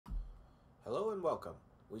Hello and welcome.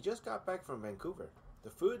 We just got back from Vancouver. The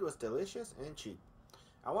food was delicious and cheap.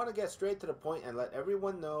 I want to get straight to the point and let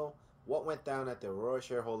everyone know what went down at the Aurora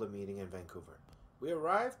shareholder meeting in Vancouver. We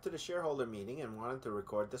arrived to the shareholder meeting and wanted to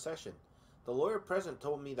record the session. The lawyer present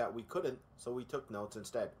told me that we couldn't, so we took notes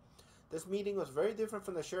instead. This meeting was very different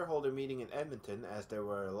from the shareholder meeting in Edmonton as there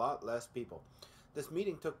were a lot less people. This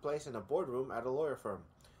meeting took place in a boardroom at a lawyer firm.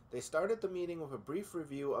 They started the meeting with a brief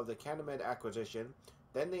review of the Cannimed acquisition.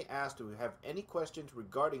 Then they asked if we have any questions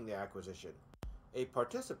regarding the acquisition. A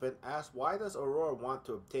participant asked why does Aurora want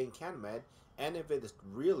to obtain Cannimed and if it is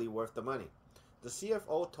really worth the money. The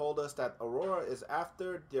CFO told us that Aurora is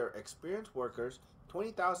after their experienced workers,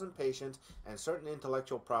 20,000 patients, and certain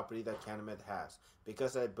intellectual property that Cannimed has,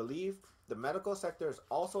 because I believe the medical sector is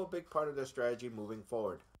also a big part of their strategy moving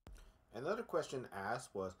forward. Another question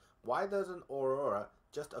asked was why doesn't Aurora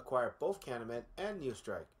just acquire both Cannimed and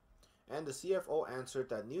NewStrike? And the CFO answered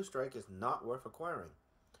that NewStrike is not worth acquiring.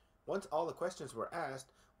 Once all the questions were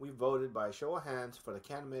asked, we voted by a show of hands for the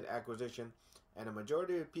Cannimed acquisition, and a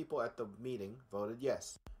majority of people at the meeting voted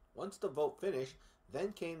yes. Once the vote finished,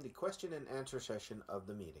 then came the question and answer session of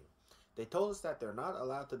the meeting. They told us that they're not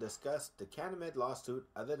allowed to discuss the Cannimed lawsuit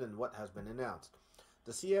other than what has been announced.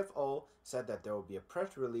 The CFO said that there will be a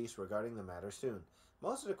press release regarding the matter soon.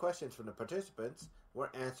 Most of the questions from the participants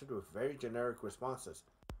were answered with very generic responses,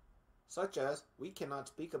 such as, we cannot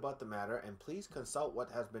speak about the matter and please consult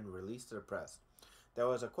what has been released to the press. There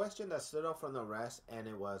was a question that stood out from the rest, and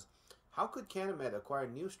it was, how could Cannimed acquire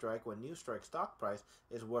NewStrike when NewStrike's stock price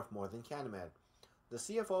is worth more than Cannimed? The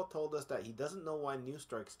CFO told us that he doesn't know why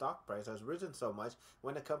NewStrike's stock price has risen so much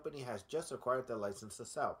when the company has just acquired the license to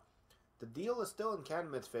sell. The deal is still in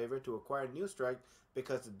Canimed's favor to acquire NewStrike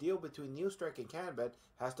because the deal between NewStrike and Cannimed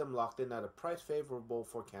has them locked in at a price favorable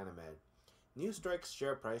for Cannimed. NewStrike's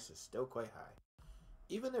share price is still quite high.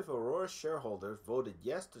 Even if Aurora's shareholders voted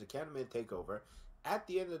yes to the Cannimed takeover, at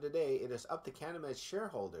the end of the day it is up to Canimed's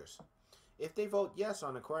shareholders. If they vote yes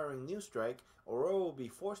on acquiring NewStrike, Aurora will be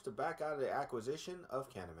forced to back out of the acquisition of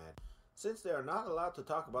Cannimed. Since they are not allowed to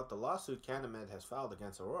talk about the lawsuit Cannimed has filed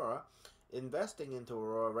against Aurora, investing into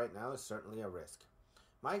Aurora right now is certainly a risk.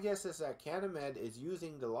 My guess is that Cannimed is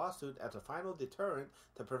using the lawsuit as a final deterrent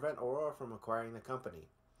to prevent Aurora from acquiring the company.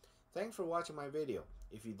 Thanks for watching my video.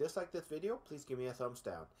 If you dislike this video, please give me a thumbs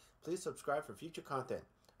down. Please subscribe for future content.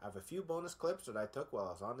 I have a few bonus clips that I took while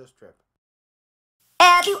I was on this trip.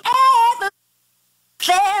 Have you ever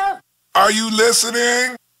felt? Are you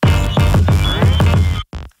listening?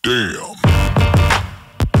 Damn.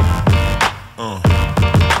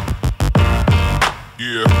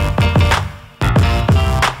 Yeah.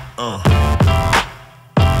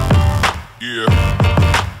 Yeah. Yeah.